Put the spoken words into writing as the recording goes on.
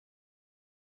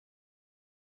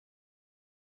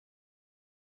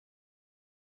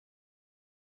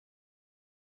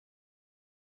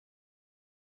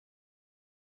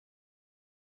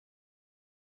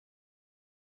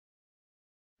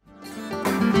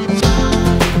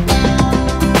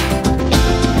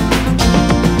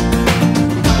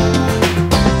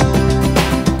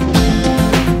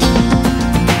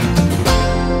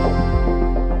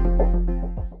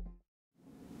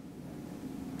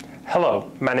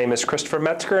name is Christopher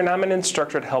Metzger and I'm an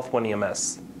instructor at HealthONE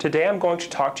EMS. Today I'm going to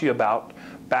talk to you about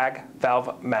bag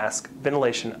valve mask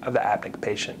ventilation of the apneic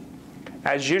patient.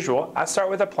 As usual, I start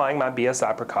with applying my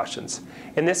BSI precautions.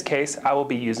 In this case, I will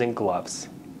be using gloves.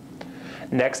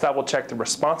 Next, I will check the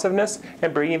responsiveness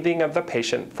and breathing of the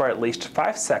patient for at least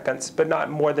 5 seconds, but not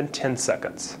more than 10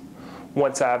 seconds.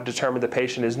 Once I have determined the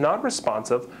patient is not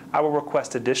responsive, I will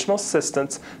request additional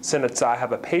assistance since I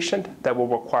have a patient that will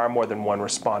require more than one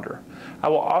responder. I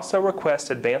will also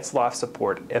request advanced life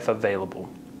support if available.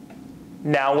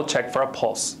 Now we'll check for a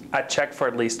pulse. I check for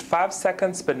at least 5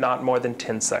 seconds, but not more than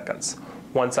 10 seconds.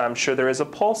 Once I'm sure there is a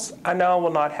pulse, I know I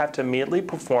will not have to immediately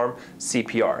perform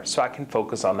CPR, so I can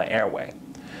focus on the airway.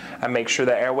 I make sure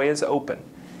the airway is open.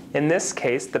 In this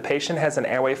case, the patient has an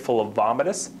airway full of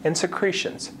vomitus and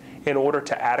secretions. In order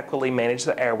to adequately manage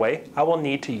the airway, I will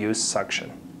need to use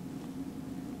suction.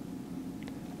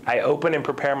 I open and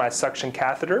prepare my suction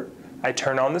catheter. I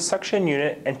turn on the suction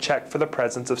unit and check for the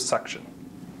presence of suction.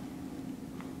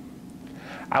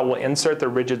 I will insert the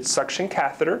rigid suction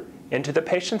catheter into the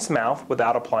patient's mouth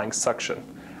without applying suction.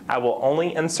 I will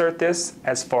only insert this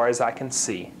as far as I can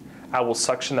see. I will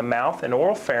suction the mouth and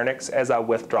oral pharynx as I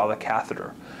withdraw the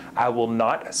catheter. I will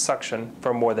not suction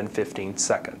for more than 15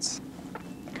 seconds.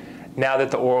 Now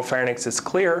that the oral pharynx is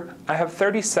clear, I have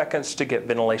 30 seconds to get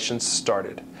ventilation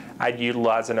started. I'd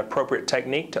utilize an appropriate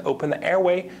technique to open the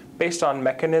airway based on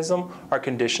mechanism or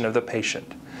condition of the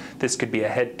patient. This could be a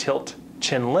head tilt,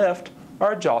 chin lift,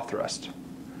 or a jaw thrust.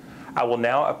 I will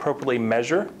now appropriately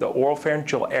measure the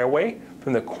oropharyngeal airway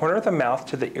from the corner of the mouth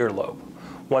to the earlobe.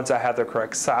 Once I have the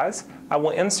correct size, I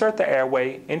will insert the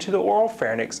airway into the oral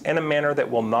pharynx in a manner that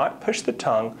will not push the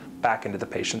tongue back into the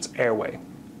patient's airway.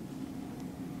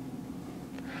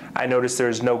 I notice there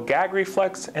is no gag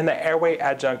reflex and the airway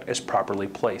adjunct is properly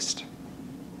placed.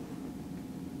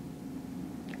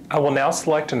 I will now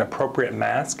select an appropriate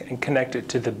mask and connect it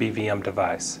to the BVM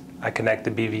device. I connect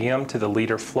the BVM to the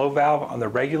liter flow valve on the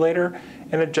regulator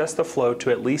and adjust the flow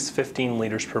to at least 15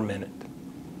 liters per minute.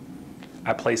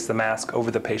 I place the mask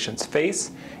over the patient's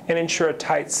face and ensure a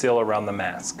tight seal around the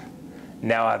mask.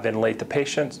 Now I ventilate the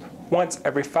patient once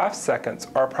every 5 seconds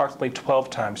or approximately 12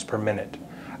 times per minute.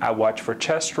 I watch for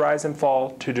chest rise and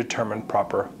fall to determine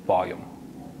proper volume.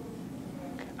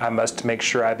 I must make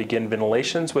sure I begin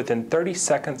ventilations within 30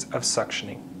 seconds of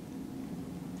suctioning.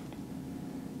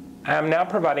 I am now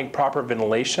providing proper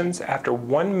ventilations. After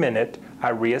 1 minute,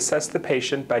 I reassess the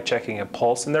patient by checking a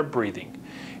pulse and their breathing.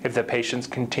 If the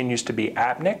patient continues to be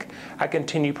apneic, I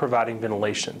continue providing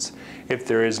ventilations. If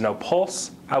there is no pulse,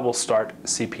 I will start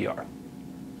CPR.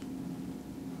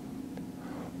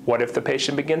 What if the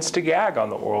patient begins to gag on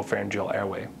the oropharyngeal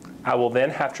airway? I will then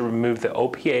have to remove the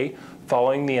OPA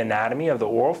following the anatomy of the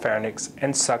oral pharynx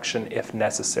and suction if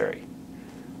necessary.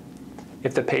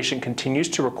 If the patient continues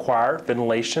to require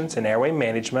ventilations and airway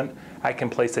management, I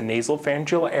can place a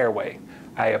nasopharyngeal airway.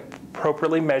 I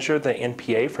appropriately measure the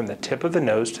NPA from the tip of the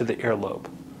nose to the earlobe.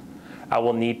 I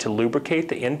will need to lubricate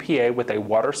the NPA with a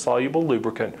water-soluble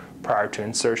lubricant prior to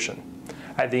insertion.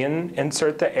 I then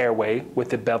insert the airway with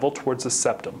the bevel towards the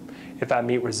septum. If I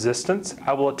meet resistance,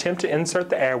 I will attempt to insert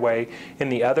the airway in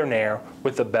the other nair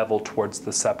with the bevel towards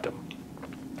the septum.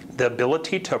 The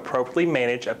ability to appropriately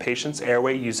manage a patient's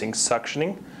airway using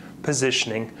suctioning,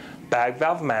 positioning, bag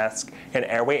valve mask, and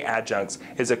airway adjuncts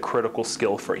is a critical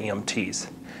skill for EMTs.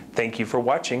 Thank you for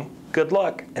watching, good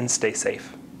luck, and stay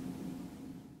safe.